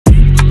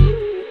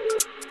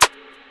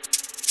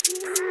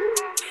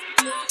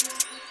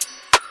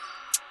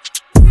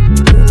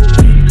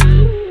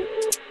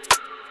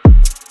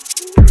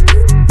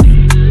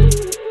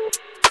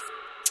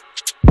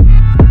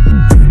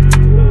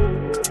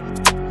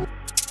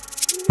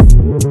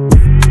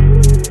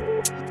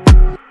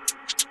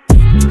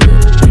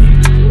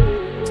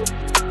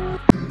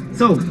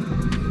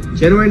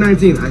January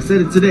 19th. I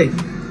said it today.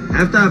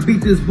 After I beat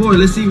this boy,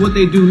 let's see what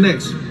they do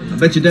next. I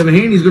bet you Devin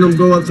Haney's going to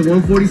go up to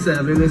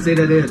 147 and say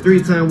that they're a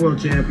 3-time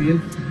world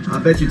champion. I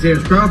bet you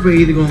Terrence Crawford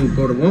either going to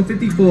go to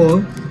 154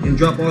 and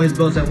drop all his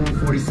belts at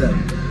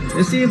 147.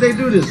 Let's see if they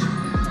do this.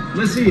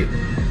 Let's see it.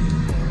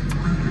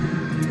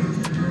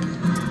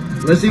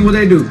 Let's see what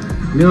they do.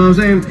 You know what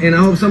I'm saying? And I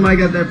hope somebody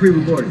got that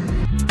pre-recorded.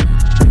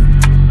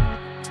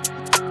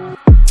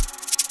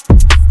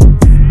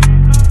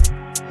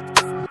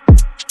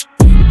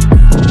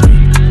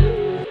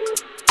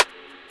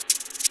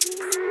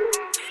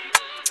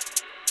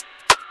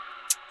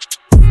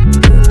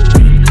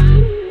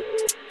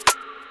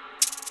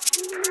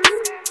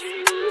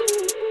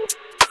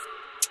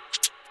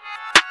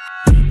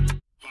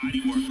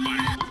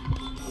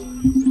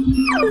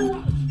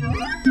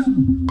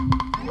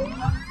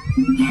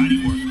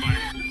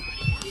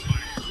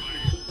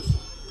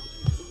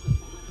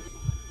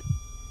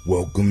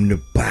 Welcome to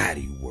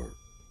Bodywork.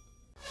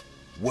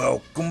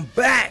 Welcome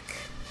back.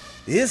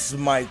 It's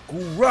Michael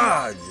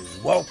Rogers.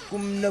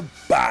 Welcome to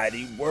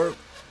Bodywork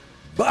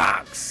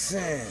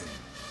Boxing.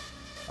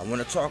 I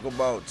want to talk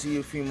about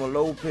Teofimo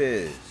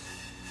Lopez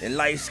and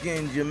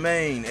light-skinned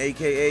Jamaine,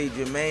 aka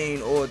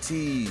Jamaine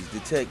Ortiz, the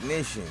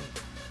technician.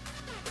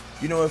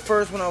 You know, at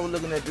first when I was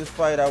looking at this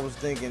fight, I was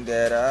thinking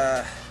that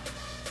I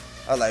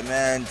was like,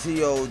 man,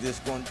 Teo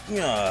just gonna,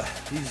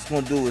 he's just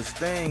gonna do his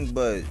thing.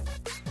 But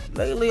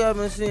lately I've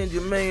been seeing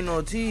Jamaine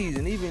Ortiz,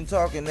 and he been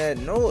talking that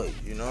noise.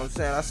 You know what I'm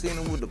saying? I seen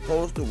him with the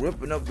poster,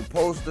 ripping up the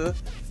poster.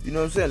 You know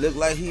what I'm saying? Look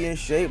like he in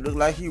shape, look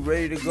like he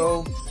ready to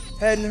go.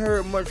 Hadn't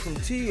heard much from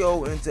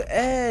Teo, and to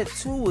add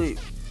to it,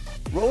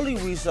 Rolly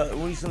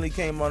recently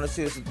came on and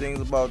said some things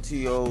about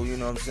Teo, you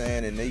know what I'm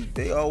saying? And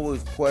they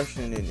always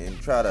question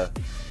and try to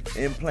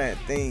implant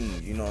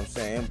things, you know what I'm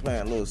saying?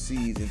 Implant little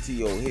seeds in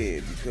Teo's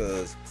head,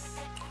 because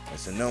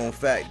it's a known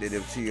fact that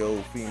if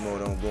Teofimo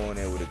don't go in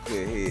there with a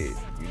clear head,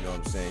 you know what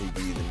I'm saying, he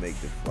can either make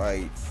the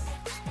fight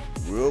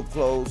real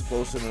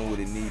closer than what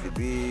it need to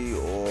be,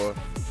 or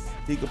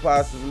he could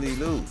possibly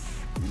lose.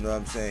 You know what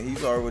I'm saying?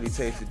 He's already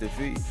tasted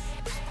defeat.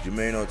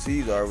 Jamaine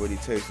Ortiz already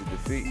tasted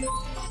defeat.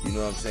 You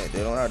know what I'm saying?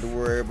 They don't have to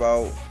worry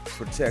about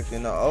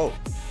protecting the O.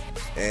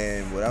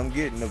 And what I'm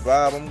getting, the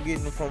vibe I'm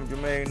getting from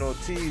Jamaine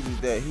Ortiz is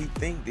that he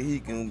think that he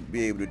can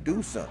be able to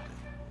do something.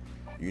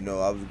 You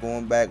know, I was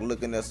going back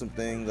looking at some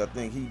things. I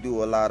think he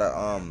do a lot of,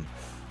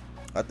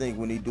 I think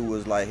when he do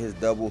is like his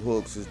double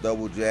hooks, his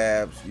double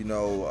jabs, you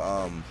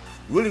know,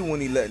 really when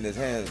he letting his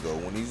hands go.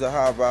 When he's a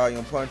high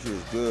volume puncher,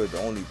 it's good.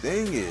 The only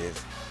thing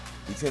is,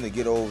 he tend to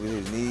get over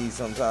his knees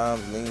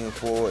sometimes, leaning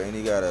forward, and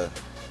he got a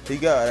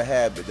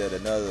habit that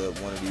another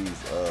one of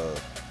these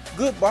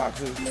good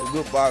boxers, he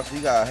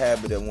got a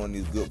habit that one of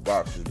these good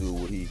boxers do,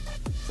 where he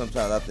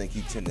sometimes I think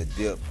he tend to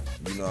dip,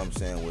 you know what I'm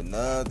saying, with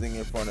nothing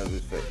in front of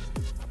his face.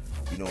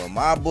 You know, in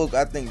my book,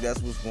 I think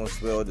that's what's going to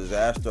spell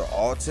disaster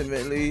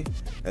ultimately,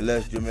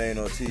 unless Jamaine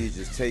Ortiz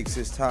just takes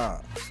his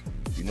time.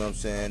 You know what I'm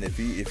saying? If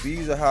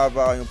he's a high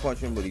volume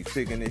puncher, but he's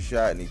picking his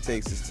shot and he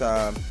takes his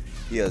time,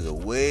 he has a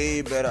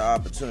way better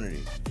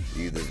opportunity.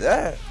 Either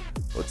that,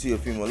 or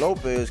Teofimo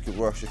Lopez could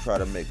rush to try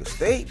to make a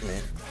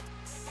statement,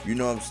 you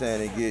know what I'm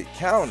saying, and get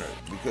countered.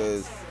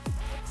 Because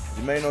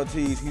Jamaine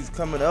Ortiz, he's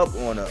coming up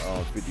on a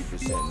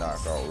 50%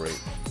 knockout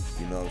rate.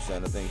 You know what I'm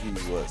saying? I think he's,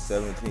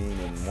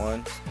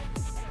 17-1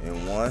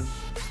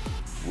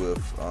 with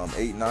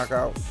 8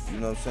 knockouts. You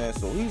know what I'm saying?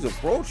 So he's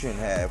approaching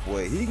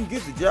halfway. He can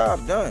get the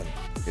job done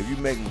if you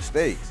make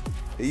mistakes.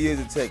 He is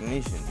a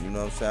technician, you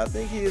know what I'm saying? I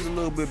think he is a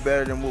little bit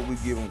better than what we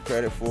give him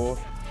credit for.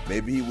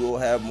 Maybe he will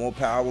have more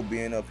power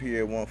being up here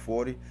at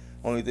 140.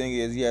 Only thing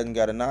is he hasn't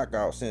got a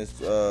knockout since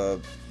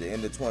the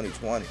end of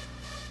 2020.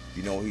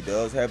 You know, he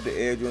does have the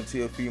edge on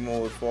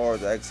Teofimo as far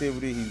as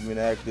activity. He's been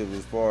active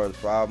as far as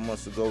 5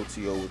 months ago.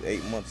 Teo was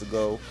 8 months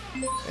ago.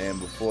 And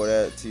before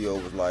that, Teo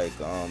was like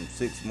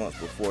 6 months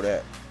before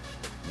that.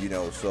 You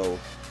know, so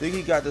I think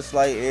he got the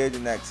slight edge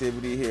in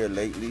activity here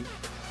lately.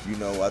 You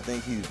know, I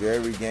think he's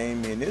very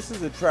gamey, and this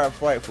is a trap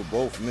fight for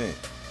both men.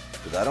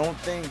 Because I don't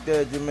think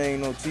that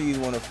Jamaine Ortiz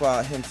want to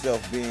find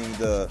himself being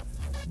the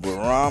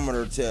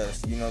barometer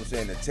test, you know what I'm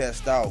saying, to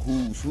test out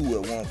who's who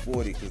at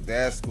 140, because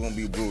that's going to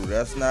be brutal.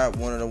 That's not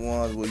one of the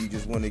ones where you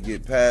just want to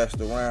get passed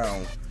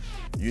around,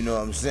 you know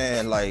what I'm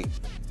saying, like,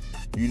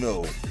 you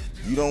know,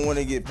 you don't want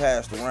to get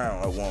passed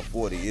around at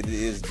 140. It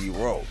is the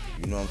road,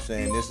 you know what I'm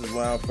saying. This is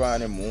why I'm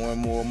finding more and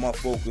more of my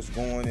focus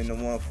going in the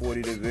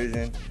 140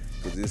 division,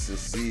 because it's a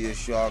sea of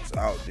sharks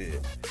out there.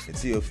 And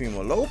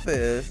Teofimo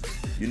Lopez,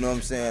 you know what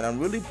I'm saying, I'm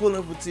really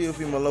pulling for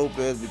Teofimo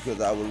Lopez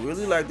because I would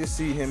really like to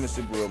see him and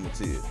Subriel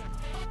Matias.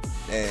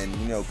 And,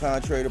 you know,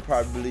 contrary to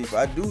popular belief,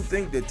 I do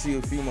think that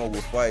Teofimo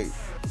will fight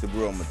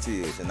Subriel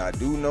Matias. And I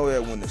do know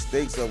that when the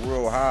stakes are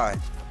real high,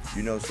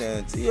 you know what I'm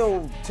saying,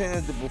 Teo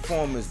tends to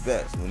perform his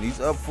best. When he's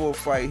up for a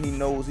fight, he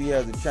knows he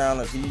has a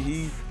challenge.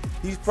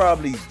 He's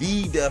probably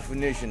the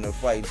definition of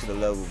fighting to the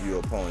level of your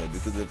opponent.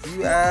 Because if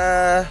you,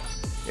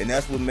 and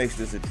that's what makes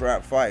this a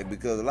trap fight,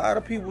 because a lot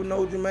of people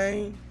know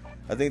Jamaine,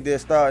 I think they're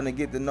starting to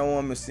get to know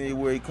him and see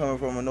where he's coming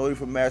from. I know he's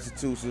from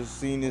Massachusetts,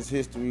 seen his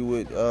history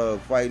with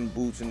fighting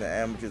boots in the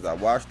amateurs. I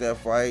watched that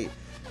fight.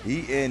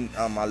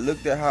 I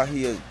looked at how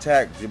he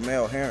attacked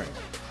Jamel Herring.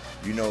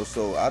 You know,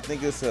 so I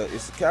think it's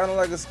kind of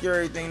like a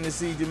scary thing to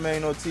see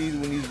Jamaine Ortiz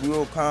when he's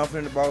real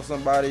confident about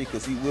somebody,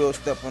 because he will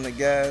step on the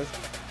gas.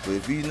 But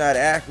if he's not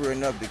accurate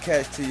enough to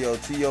catch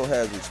Teo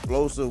has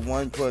explosive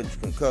one-punch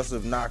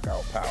concussive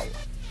knockout power.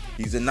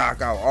 He's a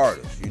knockout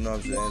artist, you know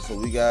what I'm saying? So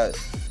we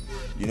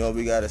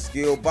got a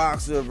skilled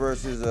boxer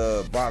versus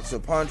a boxer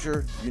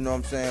puncher, you know what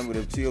I'm saying? But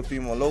if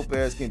Teofimo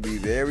Lopez can be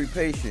very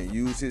patient,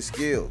 use his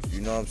skills,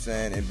 you know what I'm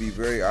saying, and be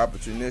very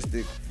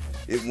opportunistic,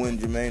 when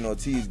Jamaine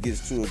Ortiz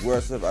gets too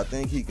aggressive, I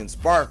think he can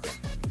spark him.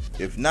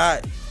 If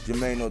not,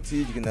 Jamaine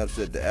Ortiz can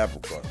upset the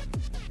apple cart.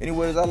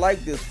 Anyways, I like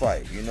this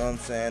fight, you know what I'm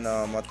saying?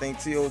 I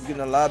think Teo is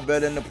getting a lot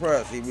better in the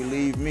press. He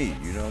relieved me,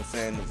 you know what I'm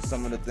saying?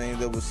 Some of the things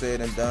that were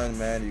said and done,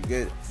 man,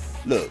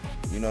 look,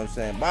 you know what I'm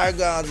saying?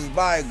 Bygones is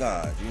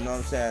bygones, you know what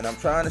I'm saying? I'm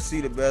trying to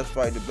see the best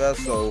fight, the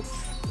best, so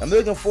I'm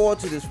looking forward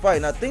to this fight,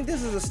 and I think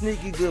this is a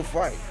sneaky good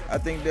fight. I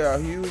think there are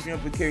huge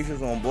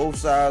implications on both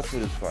sides for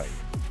this fight.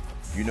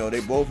 You know, they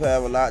both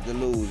have a lot to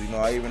lose. You know,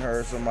 I even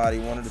heard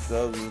one of the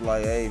subs was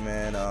like, hey,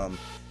 man,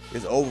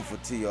 it's over for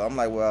Teo. I'm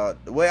like, well,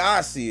 the way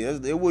I see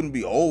it, it wouldn't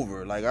be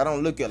over. Like, I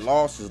don't look at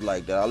losses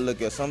like that. I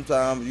look at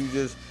sometimes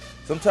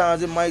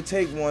it might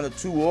take 1 or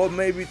 2 or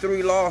maybe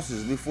 3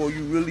 losses before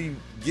you really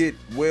get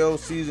well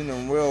seasoned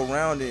and well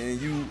rounded and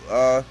you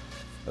are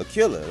a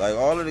killer. Like,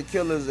 all of the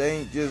killers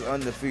ain't just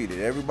undefeated.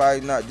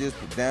 Everybody's not just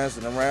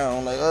dancing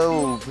around like,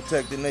 oh,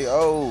 protecting you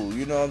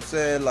know what I'm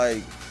saying?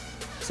 Like,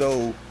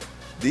 so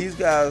these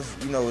guys,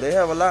 you know, they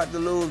have a lot to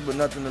lose, but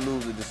nothing to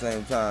lose at the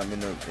same time in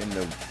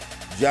the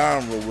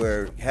genre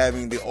where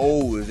having the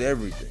O is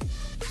everything.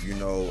 You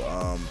know,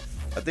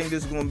 I think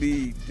this is gonna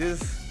be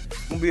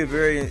a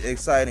very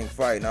exciting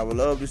fight, and I would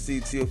love to see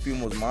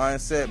Teofimo's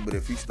mindset. But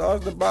if he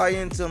starts to buy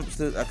into,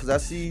 because I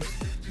see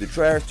the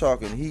trash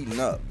talking heating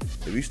up,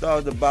 if he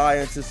starts to buy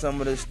into some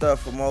of this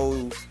stuff from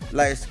old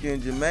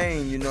light-skinned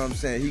Jamaine, you know what I'm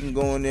saying, he can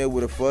go in there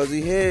with a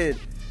fuzzy head.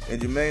 And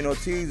Jamaine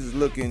Ortiz is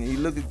looking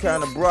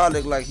kind of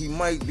brolic, like he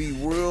might be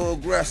real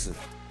aggressive.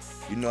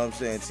 You know what I'm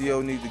saying?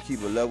 Teo needs to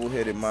keep a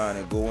level-headed mind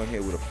and go in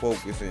here with a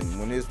focus. And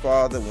when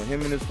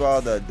him and his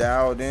father are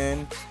dialed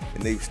in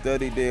and they've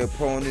studied their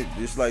opponent,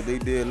 just like they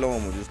did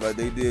Loma, just like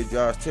they did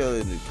Josh Taylor,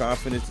 and the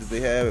confidence that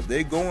they have, if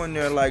they go in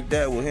there like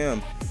that with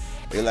him,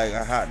 they're like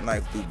a hot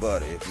knife through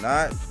butter. If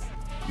not,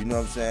 you know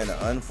what I'm saying, an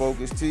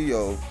unfocused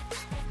Teo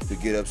to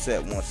get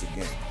upset once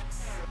again.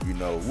 You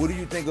know, what do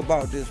you think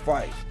about this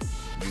fight?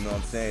 You know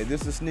what I'm saying?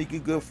 This is a sneaky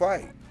good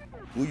fight.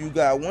 Who you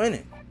got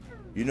winning?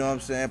 You know what I'm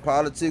saying?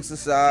 Politics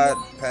aside,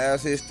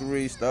 past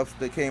history, stuff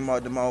that came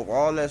out the mouth,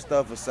 all that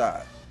stuff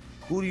aside.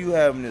 Who do you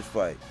have in this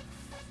fight?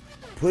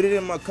 Put it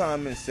in my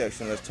comment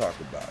section. Let's talk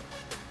about it.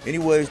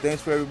 Anyways,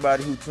 thanks for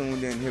everybody who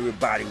tuned in here at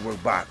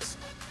BodyWork Boxing.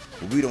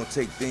 But we don't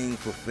take things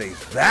for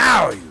face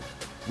value.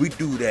 We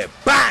do that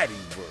body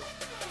work.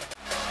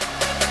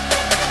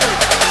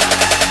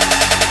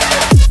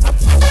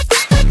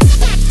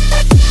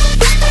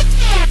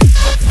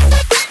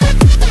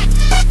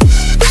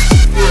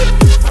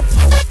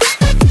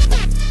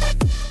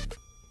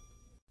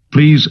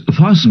 Please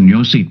fasten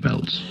your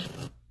seatbelts.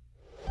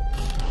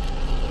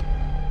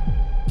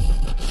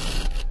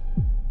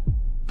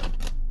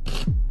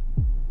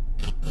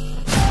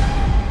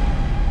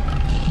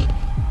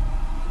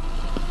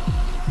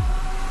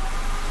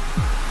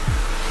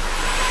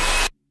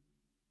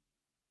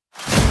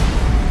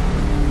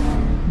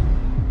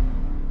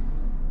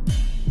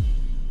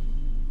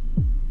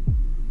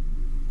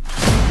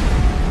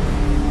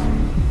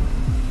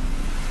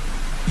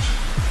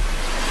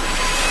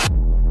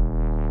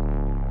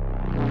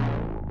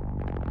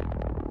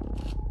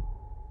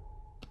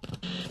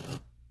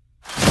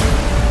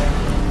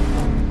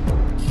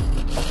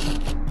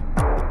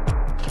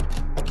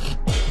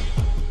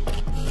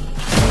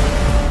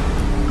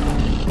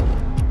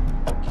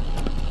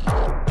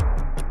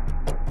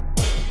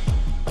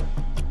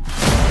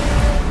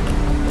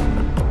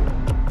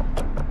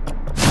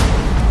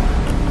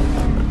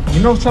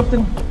 You know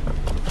something?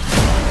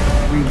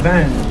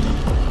 Revenge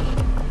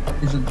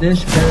is a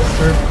dish best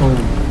served cold.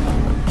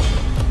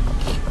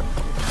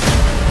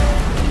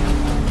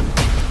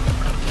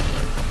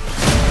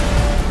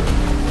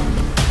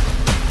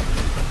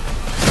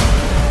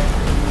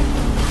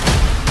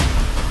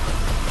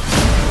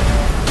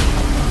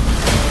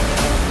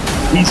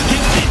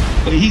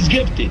 He's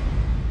gifted.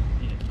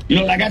 You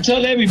know, like I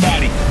tell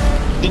everybody,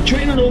 the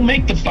trainer don't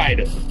make the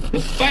fighter. The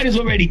fighter's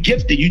already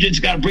gifted. You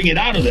just got to bring it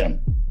out of them.